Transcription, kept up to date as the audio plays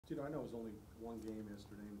Tito, I know it was only one game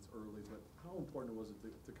yesterday and it's early, but how important was it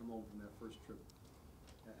to come home from that first trip,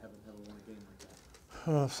 having won a game like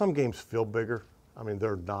that? Some games feel bigger. I mean,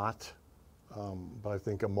 they're not, but I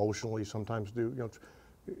think emotionally sometimes do. You know,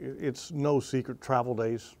 it's no secret travel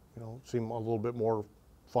days, you know, seem a little bit more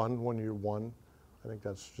fun when you won. I think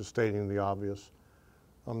that's just stating the obvious.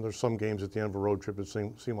 There's some games at the end of a road trip that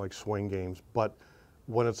seem like swing games, but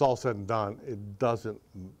when it's all said and done, it doesn't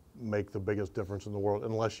make the biggest difference in the world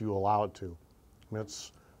unless you allow it to. I mean,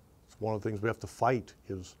 it's one of the things we have to fight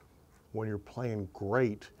is when you're playing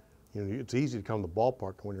great, you know, it's easy to come to the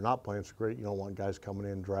ballpark. When you're not playing so great, you don't want guys coming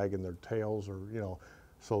in dragging their tails or, you know,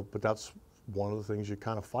 so, but that's one of the things you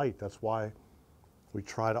kind of fight. That's why we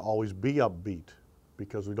try to always be upbeat,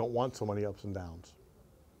 because we don't want so many ups and downs.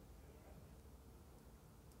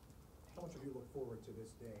 How much do you look forward to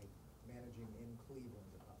this day, managing in Cleveland,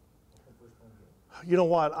 the first home game? You know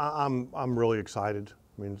what? I'm really excited.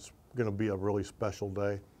 I mean, it's going to be a really special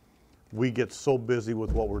day. We get so busy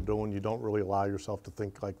with what we're doing, you don't really allow yourself to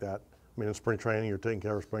think like that. I mean, in spring training, you're taking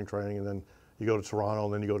care of spring training, and then you go to Toronto,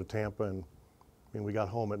 and then you go to Tampa, and I mean, we got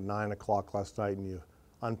home at 9 o'clock last night, and you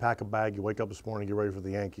unpack a bag, you wake up this morning, get ready for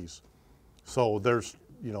the Yankees. So there's,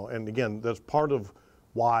 you know, and again, that's part of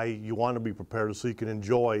why you want to be prepared so you can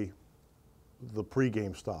enjoy the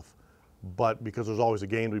pregame stuff. But because there's always a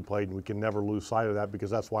game to be played, and we can never lose sight of that,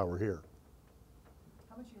 because that's why we're here.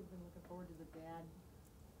 How much have you been looking forward to the dad?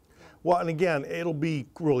 Well, and again, it'll be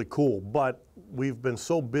really cool, but we've been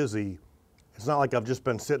so busy. It's not like I've just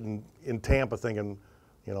been sitting in Tampa thinking,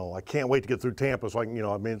 you know, I can't wait to get through Tampa so I can, you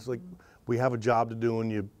know, I mean, it's like we have a job to do,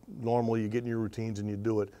 and normally you get in your routines and you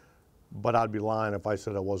do it. But I'd be lying if I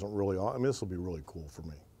said I wasn't really on. I mean, this will be really cool for me.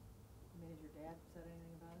 I mean, has your dad said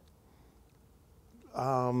anything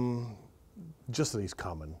about it? Just that he's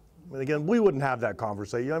coming. I mean, again, we wouldn't have that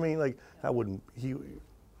conversation. I mean, like, that wouldn't, It's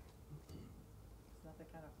not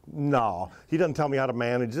that kind of. no, he doesn't tell me how to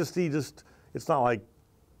manage. It's not like,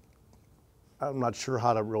 I'm not sure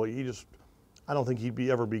how to really, I don't think he'd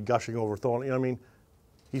ever be gushing over throwing, you know what I mean?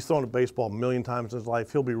 He's thrown a baseball a million times in his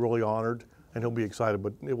life. He'll be really honored, and he'll be excited,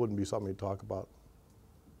 but it wouldn't be something he'd talk about.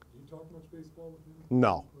 Do you talk much baseball with him?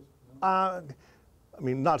 No. I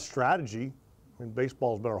mean, not strategy. I mean,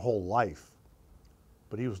 baseball's been our whole life.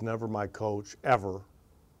 But he was never my coach, ever.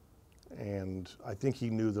 And I think he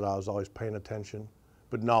knew that I was always paying attention.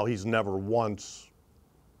 But no, he's never once,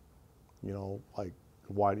 you know, like,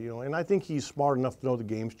 why do you know? And I think he's smart enough to know the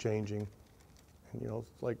game's changing. And, you know,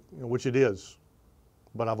 it's like, you know, which it is.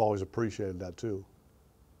 But I've always appreciated that too.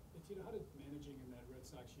 Hey, Tito, how did managing in that Red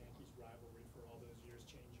Sox-Yankees rivalry for all those years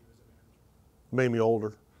change you as a manager? Made me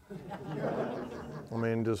older. I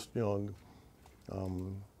mean, just, you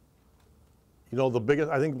know, the biggest,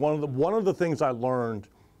 I think one of the things I learned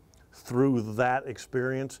through that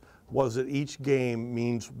experience was that each game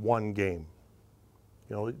means one game.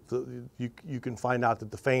 You know, you can find out that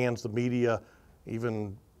the fans, the media,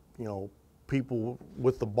 even, you know, people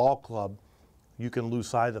with the ball club, you can lose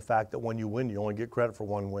sight of the fact that when you win, you only get credit for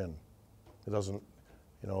one win. It doesn't,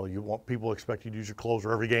 you know, people expect you to use your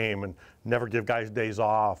closer every game and never give guys days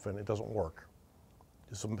off, and it doesn't work.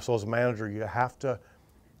 So as a manager, you have to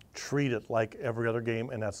treat it like every other game,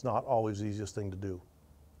 and that's not always the easiest thing to do.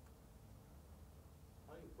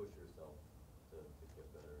 How do you push yourself to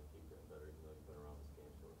get better and keep getting better, even though you've been around this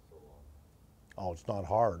game for so long? Oh, it's not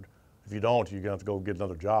hard. If you don't, you're gonna have to go get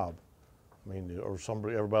another job. I mean, or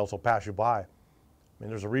everybody else will pass you by. I mean,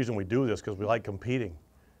 there's a reason we do this, because we like competing,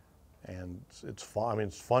 and it's fun. I mean,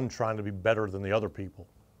 it's fun trying to be better than the other people.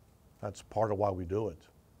 That's part of why we do it.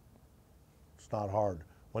 It's not hard.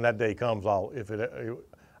 When that day comes,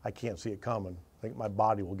 I can't see it coming. I think my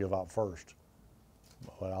body will give out first,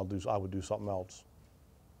 but I would do something else.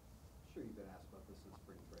 Sure, you've been asked about this in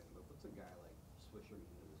spring training, but what's a guy like Swisher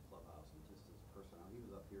mean to this clubhouse and just his personality? He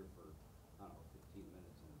was up here for, I don't know, 15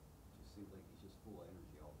 minutes, and it just seems like he's just full of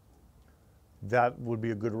energy all the time. That would be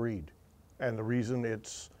a good read, and the reason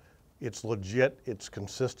it's legit, it's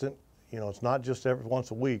consistent. You know, it's not just every once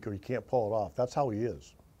a week or you can't pull it off. That's how he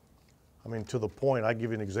is. I mean, to the point, I give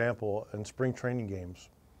you an example, in spring training games,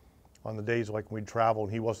 on the days like we'd travel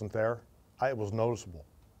and he wasn't there, it was noticeable.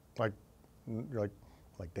 Like,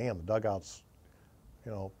 damn, the dugouts,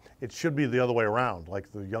 you know, it should be the other way around.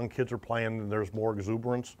 Like, the young kids are playing and there's more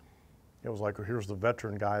exuberance. It was like, here's the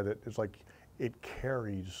veteran guy that it's like, it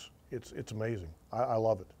carries, it's amazing. I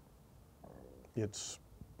love it. It's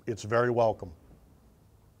very welcome.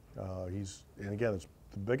 And again, it's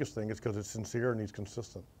the biggest thing is because it's sincere and he's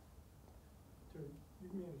consistent.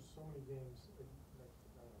 You've managed so many games, like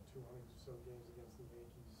I don't know, 200 or so games against the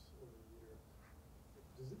Yankees over the year.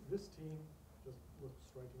 Does this team just look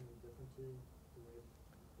strikingly be the way,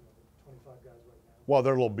 you know, the 25 guys right now? Well,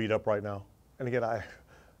 they're a little beat up right now. And again, I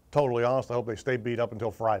totally honest, I hope they stay beat up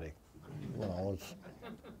until Friday. You know,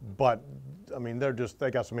 but I mean,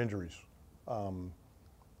 they got some injuries. You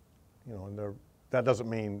know, and that doesn't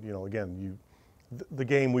mean, you know, again, the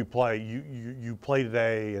game we play, you play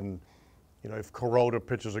today, and you know, if Kuroda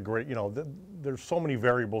pitches a great, you know, there's so many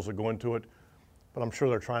variables that go into it, but I'm sure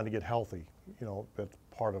they're trying to get healthy. You know, that's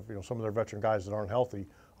part of, you know, some of their veteran guys that aren't healthy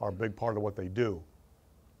are a big part of what they do.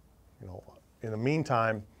 You know, in the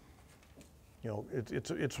meantime, you know,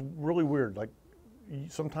 it's really weird. Like,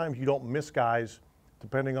 sometimes you don't miss guys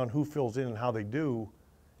depending on who fills in and how they do.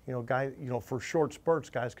 You know, for short spurts,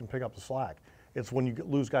 guys can pick up the slack. It's when you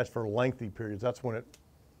lose guys for lengthy periods, that's when it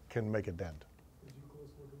can make a dent. Is Euclid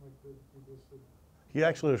looking like the listed? He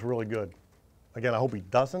actually looks really good. Again, I hope he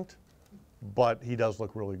doesn't, but he does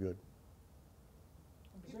look really good.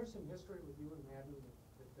 Is there some history with you and Madden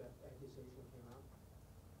that accusation came out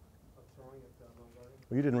of throwing at Lombardi?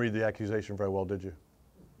 Well, you didn't read the accusation very well, did you?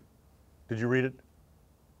 Did you read it?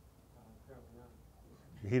 Apparently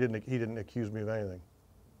not. He didn't accuse me of anything.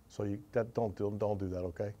 So don't do that,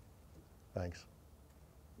 okay? Thanks.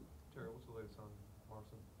 Terry, what's the latest on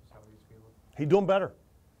Marson? Just how he's feeling? He's doing better.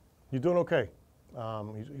 He's doing okay.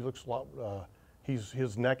 He looks a lot.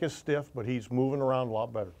 His neck is stiff, but he's moving around a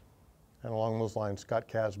lot better. And along those lines, Scott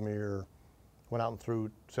Casimir went out and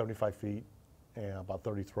threw 75 feet and about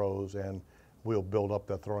 30 throws, and we'll build up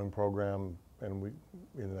that throwing program in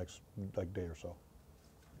the next day or so.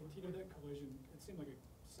 And Tito, that collision, it seemed like a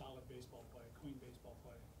solid baseball play, clean baseball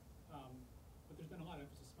play. But there's been a lot of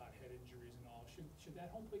emphasis about head injuries and all. Should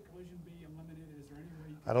that home plate collision be eliminated? Is there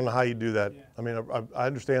any way? I don't know how you do that. Yeah. I mean, I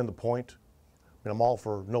understand the point. I mean, I'm all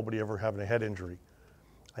for nobody ever having a head injury.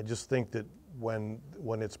 I just think that when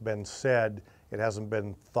it's been said, it hasn't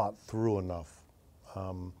been thought through enough.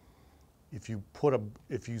 If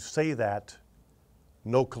you say that,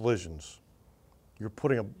 no collisions, you're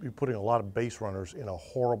putting a lot of base runners in a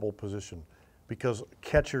horrible position, because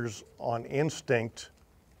catchers on instinct,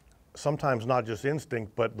 sometimes not just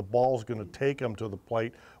instinct, but the ball's going to take them to the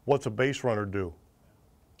plate. What's a base runner do?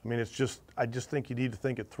 I mean, I just think you need to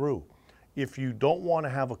think it through. If you don't want to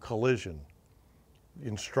have a collision,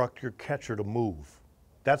 instruct your catcher to move.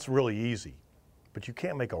 That's really easy, but you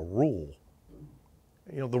can't make a rule.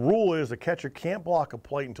 You know, the rule is the catcher can't block a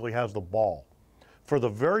plate until he has the ball. For the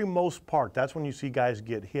very most part, that's when you see guys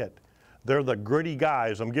get hit. They're the gritty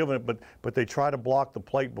guys, I'm giving it, but they try to block the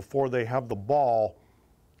plate before they have the ball,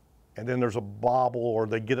 and then there's a bobble or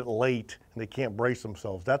they get it late and they can't brace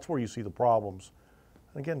themselves. That's where you see the problems.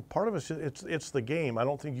 And again, part of it's the game. I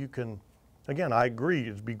don't think you can, again, I agree,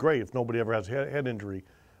 it'd be great if nobody ever has head injury,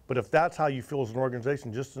 but if that's how you feel as an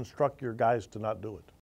organization, just instruct your guys to not do it.